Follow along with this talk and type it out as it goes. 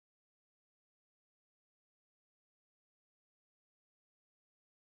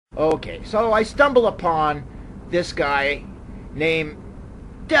Okay, so I stumble upon this guy named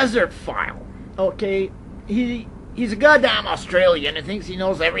Desertphile. Okay, he's a goddamn Australian and thinks he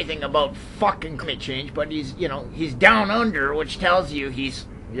knows everything about fucking climate change, but he's down under, which tells you he's,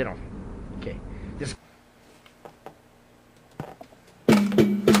 okay. This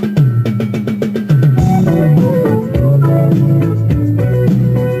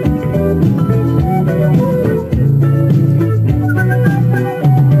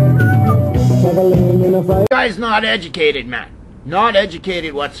guy's not educated, man. Not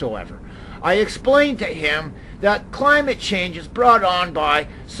educated whatsoever. I explained to him that climate change is brought on by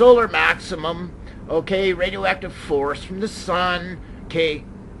solar maximum, okay, radioactive force from the sun, okay,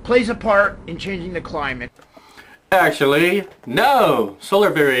 plays a part in changing the climate. Actually, no.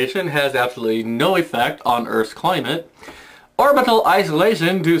 Solar variation has absolutely no effect on Earth's climate. Orbital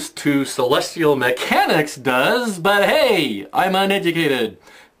isolation due to celestial mechanics does, but hey, I'm uneducated.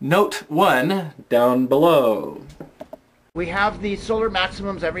 Note 1 down below. We have these solar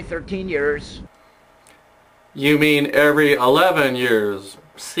maximums every 13 years. You mean every 11 years.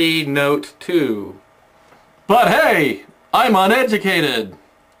 See note 2. But hey, I'm uneducated.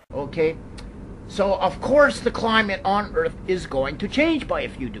 Okay, so of course the climate on Earth is going to change by a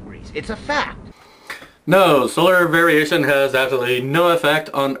few degrees. It's a fact. No, solar variation has absolutely no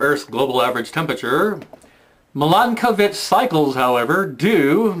effect on Earth's global average temperature. Milankovitch cycles, however,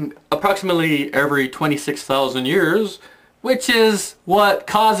 do approximately every 26,000 years, which is what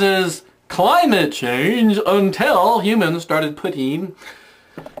causes climate change until humans started putting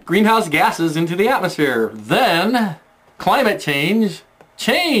greenhouse gases into the atmosphere. Then, climate change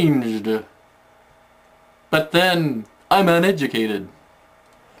changed. But then, I'm uneducated.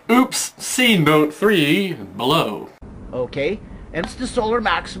 Oops, see note 3 below. Okay, and once the solar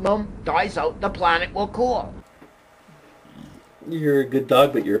maximum dies out, the planet will cool. You're a good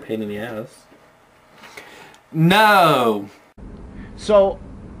dog, but you're a pain in the ass. No! So,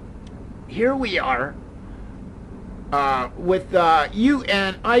 here we are with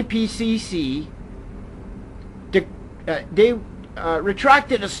UN IPCC. They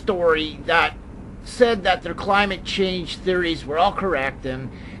retracted a story that said that their climate change theories were all correct and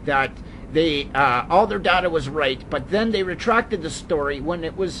that all their data was right, but then they retracted the story when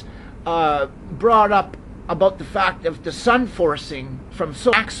it was brought up about the fact of the sun forcing from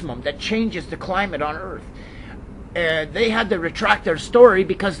solar maximum that changes the climate on Earth. They had to retract their story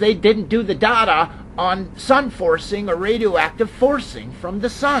because they didn't do the data on sun forcing or radioactive forcing from the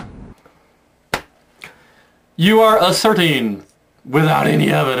sun. You are asserting, without any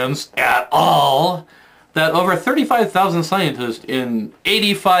evidence at all, that over 35,000 scientists in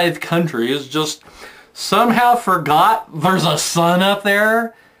 85 countries just somehow forgot there's a sun up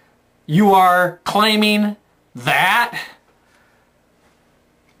there? You are claiming that?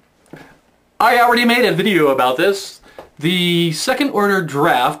 I already made a video about this. The second order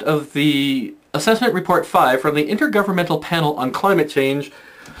draft of the Assessment Report 5 from the Intergovernmental Panel on Climate Change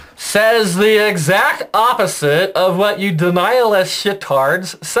says the exact opposite of what you denialist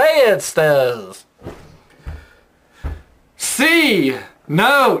shitards say it says. See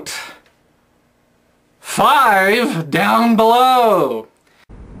note 5 down below.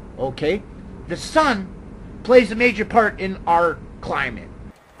 Okay, the sun plays a major part in our climate.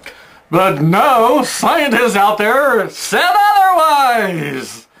 But no scientists out there said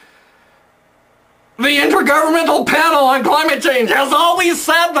otherwise. The Intergovernmental Panel on Climate Change has always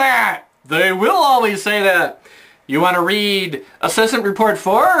said that. They will always say that. You want to read Assessment Report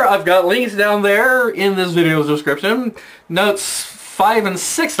 4? I've got links down there in this video's description. Notes 5 and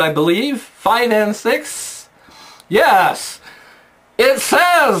 6, I believe. 5 and 6. Yes. It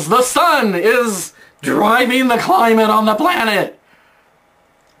says the sun is driving the climate on the planet.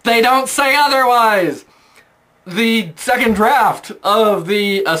 They don't say otherwise. The second draft of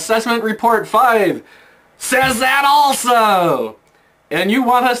the Assessment Report 5 says that also. And you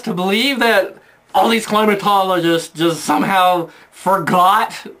want us to believe that all these climatologists just somehow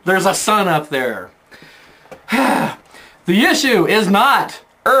forgot there's a sun up there. The issue is not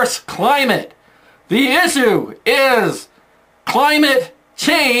Earth's climate. The issue is climate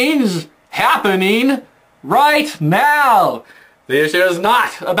change happening right now. The issue is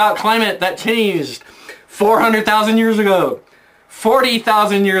not about climate that changed 400,000 years ago,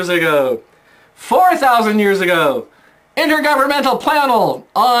 40,000 years ago, 4,000 years ago. Intergovernmental Panel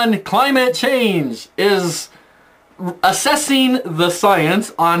on Climate Change is assessing the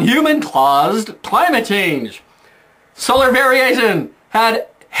science on human-caused climate change. Solar variation had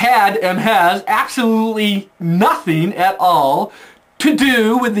and has absolutely nothing at all to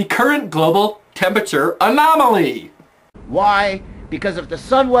do with the current global temperature anomaly. Why Because if the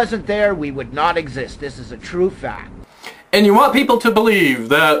sun wasn't there, we would not exist. This is a true fact. And you want people to believe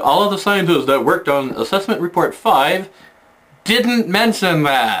that all of the scientists that worked on Assessment Report 5 didn't mention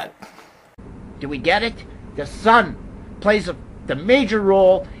that. Do we get it? The sun plays the major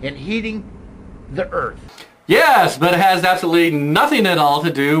role in heating the Earth. Yes, but it has absolutely nothing at all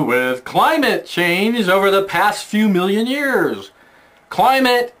to do with climate change over the past few million years.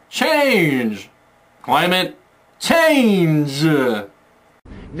 Climate change. Climate change.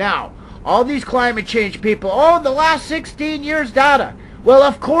 Now, all these climate change people, oh, the last 16 years data. Well,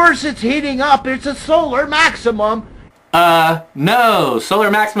 of course it's heating up. It's a solar maximum. No.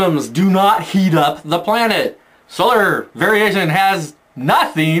 Solar maximums do not heat up the planet. Solar variation has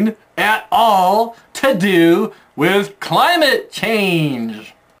nothing at all to do with climate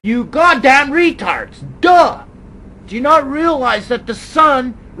change. You goddamn retards. Duh! Do you not realize that the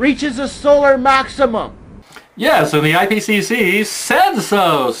sun reaches a solar maximum? Yes, and the IPCC said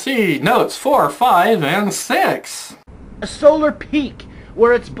so. See notes 4, 5, and 6. A solar peak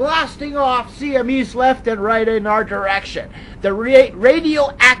where it's blasting off CMEs left and right in our direction. The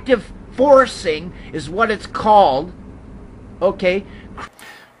radioactive forcing is what it's called. Okay.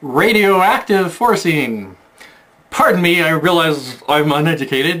 Radioactive forcing. Pardon me, I realize I'm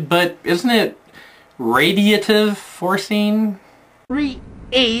uneducated, but isn't it radiative forcing?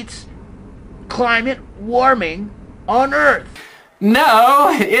 Creates climate warming on Earth. No,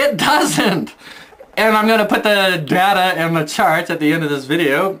 it doesn't. And I'm going to put the data and the charts at the end of this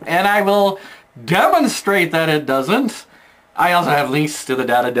video, and I will demonstrate that it doesn't. I also have links to the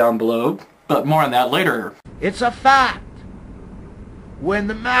data down below, but more on that later. It's a fact. When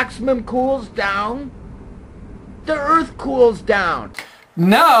the maximum cools down, the Earth cools down.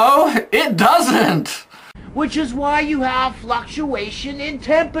 No, it doesn't. Which is why you have fluctuation in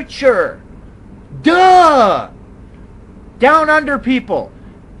temperature. Duh! Down under people.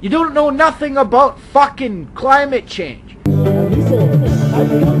 You don't know nothing about fucking climate change.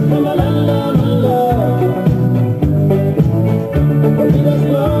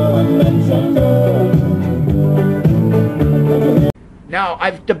 Now,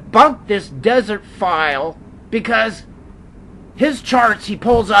 I've debunked this Desertphile because his charts he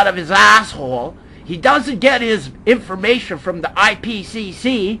pulls out of his asshole. He doesn't get his information from the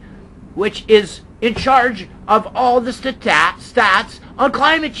IPCC, which is in charge of all the stats on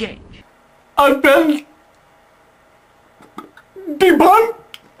climate change. I've been debunked.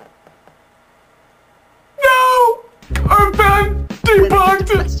 No, I've been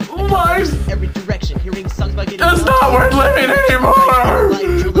debunked. Lies. Every direction, hearing songs about getting It's not worth living anymore.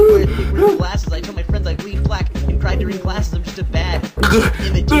 Glasses. I told my friends I bleed black and cried during classes. I'm just a bad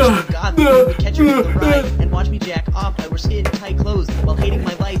imitation of God. They would catch me on the ride and watch me jack off. I wear skin tight clothes while hating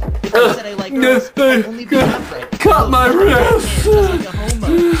my life. If I said I like girls, I'd only be half-right. Cut my wrist. Like a homo.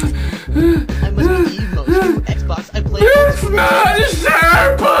 I must be emo. Xbox, I play. It's not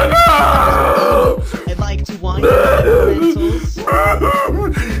sharp enough. I like to wine rentals.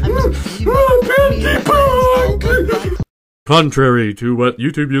 I must be emo. Contrary to what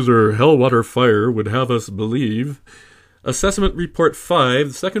YouTube user HellwaterFire would have us believe, Assessment Report 5,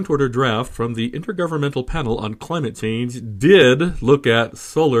 the second-order draft from the Intergovernmental Panel on Climate Change, did look at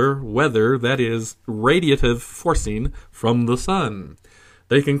solar weather, that is, radiative forcing from the sun.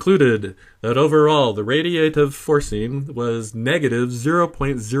 They concluded that overall the radiative forcing was negative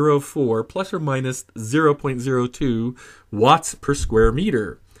 0.04 plus or minus 0.02 watts per square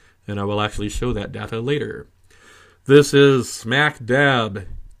meter. And I will actually show that data later. This is smack dab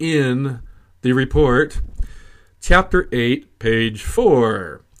in the report, Chapter 8, page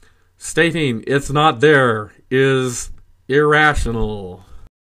 4, stating it's not there is irrational.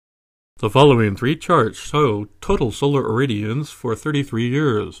 The following three charts show total solar irradiance for 33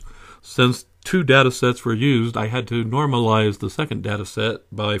 years. Since two datasets were used, I had to normalize the second dataset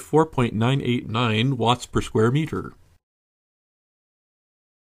by 4.989 watts per square meter.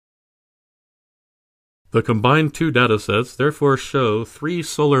 The combined two datasets therefore show 3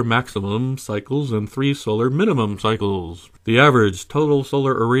 solar maximum cycles and 3 solar minimum cycles. The average total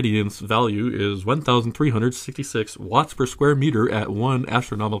solar irradiance value is 1,366 watts per square meter at 1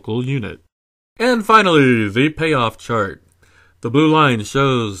 astronomical unit. And finally, the payoff chart. The blue line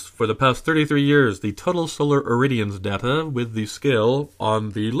shows for the past 33 years the total solar irradiance data with the scale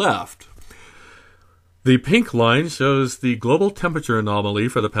on the left. The pink line shows the global temperature anomaly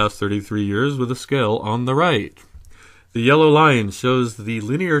for the past 33 years with a scale on the right. The yellow line shows the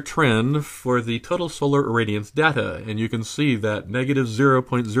linear trend for the total solar irradiance data, and you can see that negative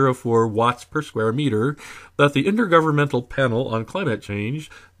 0.04 watts per square meter that the Intergovernmental Panel on Climate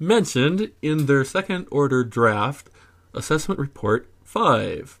Change mentioned in their second-order draft Assessment Report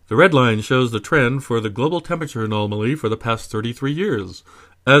 5. The red line shows the trend for the global temperature anomaly for the past 33 years.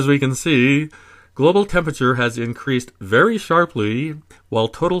 As we can see, global temperature has increased very sharply, while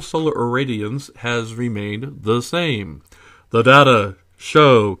total solar irradiance has remained the same. The data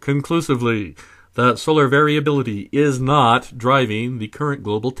show conclusively that solar variability is not driving the current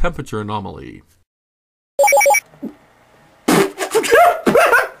global temperature anomaly.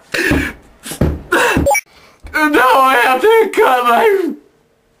 Now I have to cut my...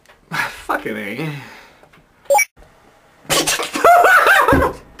 Fucking A.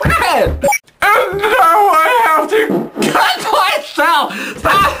 And now I have to cut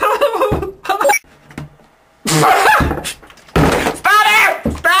myself!